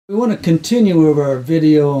We want to continue with our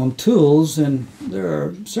video on tools, and there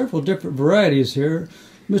are several different varieties here.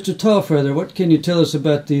 Mr. Tallfeather, what can you tell us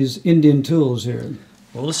about these Indian tools here?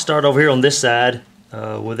 Well, let's start over here on this side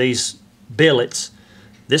with these billets.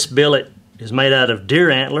 This billet is made out of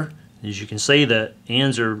deer antler. As you can see, the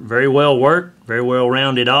ends are very well worked, very well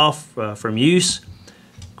rounded off from use.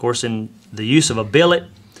 Of course, in the use of a billet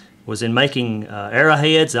was in making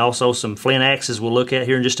arrowheads, also some flint axes we'll look at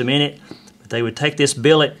here in just a minute. But they would take this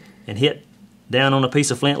billet and hit down on a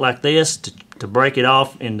piece of flint like this to break it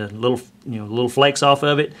off into little flakes off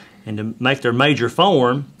of it and to make their major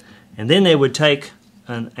form. And then they would take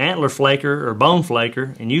an antler flaker or bone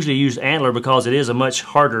flaker, and usually use antler because it is a much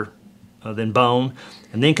harder than bone,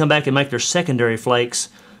 and then come back and make their secondary flakes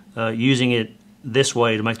using it this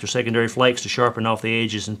way to make their secondary flakes to sharpen off the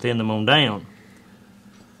edges and thin them on down.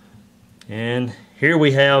 And here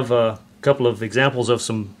we have a couple of examples of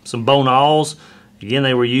some bone awls. Again,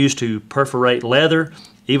 they were used to perforate leather,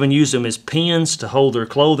 even use them as pins to hold their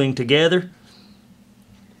clothing together.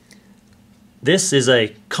 This is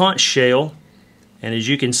a conch shell, and as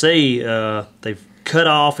you can see, they've cut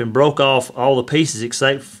off and broke off all the pieces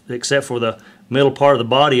except for the middle part of the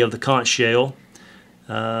body of the conch shell.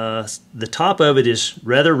 The top of it is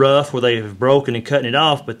rather rough where they have broken and cutting it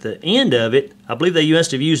off, but the end of it, I believe they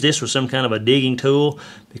must have used this with some kind of a digging tool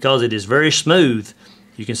because it is very smooth.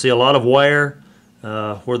 You can see a lot of wear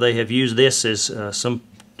where they have used this as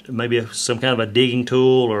maybe some kind of a digging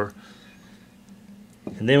tool.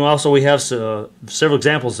 And then also we have several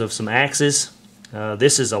examples of some axes.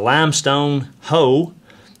 This is a limestone hoe.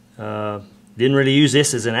 Didn't really use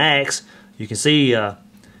this as an axe. You can see that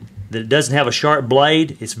it doesn't have a sharp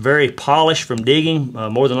blade. It's very polished from digging,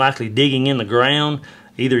 more than likely digging in the ground,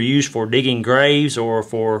 either used for digging graves or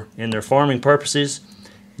for in their farming purposes.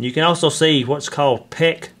 And you can also see what's called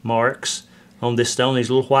peck marks on this stone, these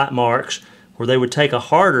little white marks, where they would take a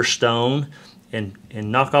harder stone and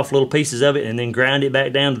knock off little pieces of it and then grind it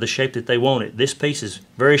back down to the shape that they wanted. This piece is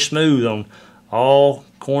very smooth on all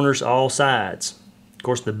corners, all sides. Of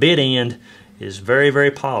course, the bit end is very,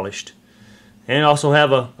 very polished. And also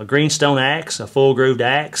have a greenstone axe, a full grooved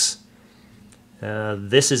axe.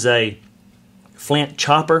 This is a flint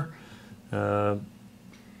chopper.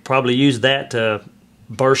 Probably used that to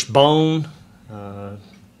burst bone.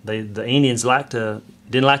 The Indians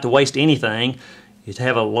didn't like to waste anything. You'd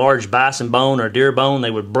have a large bison bone or deer bone,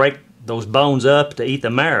 they would break those bones up to eat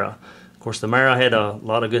the marrow. Of course, the marrow had a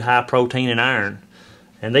lot of good high protein and iron.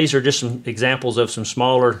 And these are just some examples of some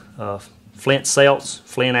smaller flint celts,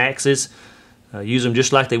 flint axes. Use them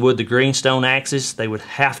just like they would the greenstone axes. They would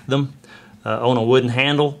haft them on a wooden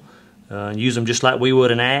handle. Use them just like we would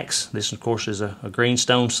an axe. This, of course, is a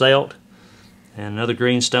greenstone celt. And another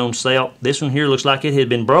greenstone celt. This one here looks like it had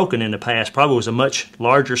been broken in the past. Probably was a much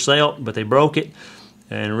larger celt, but they broke it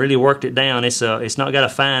and really worked it down. It's not got a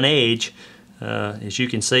fine edge. As you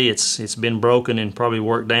can see, it's been broken and probably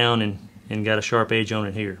worked down and got a sharp edge on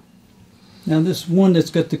it here. Now this one that's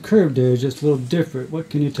got the curved edge, that's a little different. What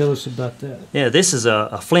can you tell us about that? Yeah, this is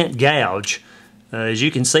a flint gouge. As you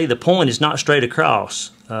can see, the point is not straight across.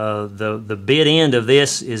 The bit end of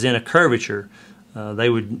this is in a curvature. They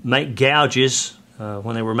would make gouges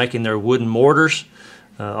when they were making their wooden mortars.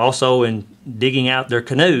 Also in digging out their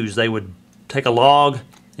canoes, they would take a log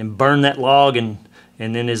and burn that log, and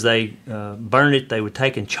then as they burned it, they would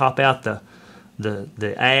take and chop out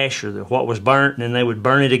the ash or what was burnt, and then they would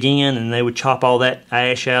burn it again, and they would chop all that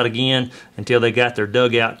ash out again until they got their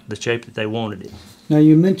dugout the shape that they wanted it. Now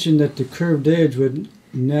you mentioned that the curved edge would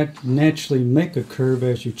naturally make a curve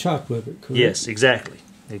as you chop with it, correct? Yes, exactly.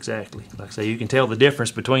 Exactly. Like I say, you can tell the difference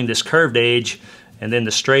between this curved edge and then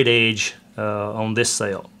the straight edge on this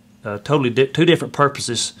celt. Totally two different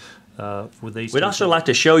purposes with these. We'd also like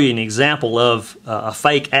to show you an example of a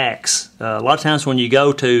fake axe. A lot of times when you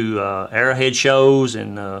go to arrowhead shows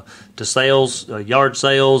and to sales, yard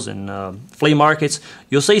sales and flea markets,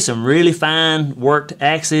 you'll see some really fine worked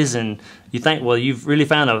axes, and you think, well, you've really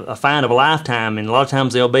found a find of a lifetime, and a lot of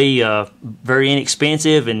times they'll be very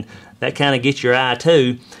inexpensive, and that kind of gets your eye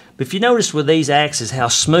too. But if you notice with these axes how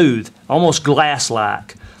smooth, almost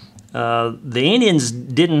glass-like. The Indians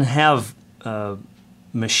didn't have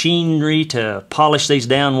machinery to polish these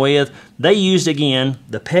down with. They used, again,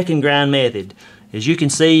 the peck and grind method. As you can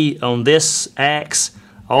see on this axe,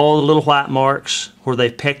 all the little white marks where they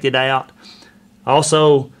pecked it out.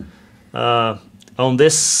 Also on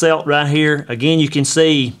this celt right here, again, you can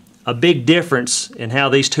see a big difference in how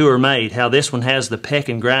these two are made. How this one has the peck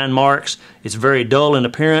and grind marks. It's very dull in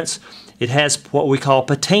appearance. It has what we call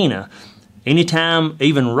patina. Anytime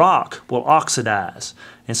even rock will oxidize.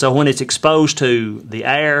 And so when it's exposed to the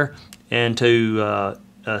air and to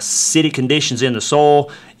acidic conditions in the soil,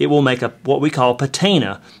 it will make what we call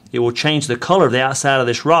patina. It will change the color of the outside of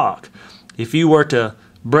this rock. If you were to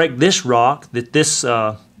break this rock, this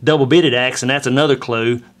double-bitted axe, and that's another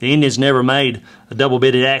clue, the Indians never made a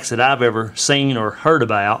double-bitted axe that I've ever seen or heard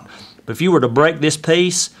about. But if you were to break this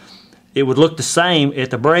piece, it would look the same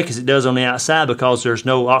at the break as it does on the outside because there's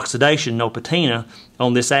no oxidation, no patina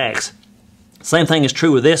on this axe. Same thing is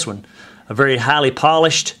true with this one. A very highly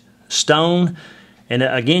polished stone. And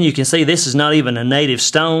again, you can see this is not even a native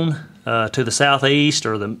stone to the southeast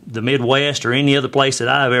or the Midwest or any other place that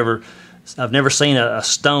I've never seen a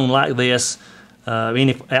stone like this,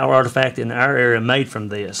 any artifact in our area made from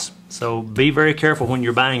this. So be very careful when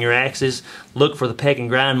you're buying your axes. Look for the peck and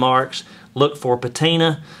grind marks. Look for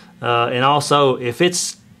patina. And also, if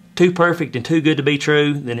it's too perfect and too good to be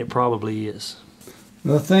true, then it probably is.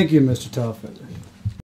 Well, thank you, Mr. Tallfeather.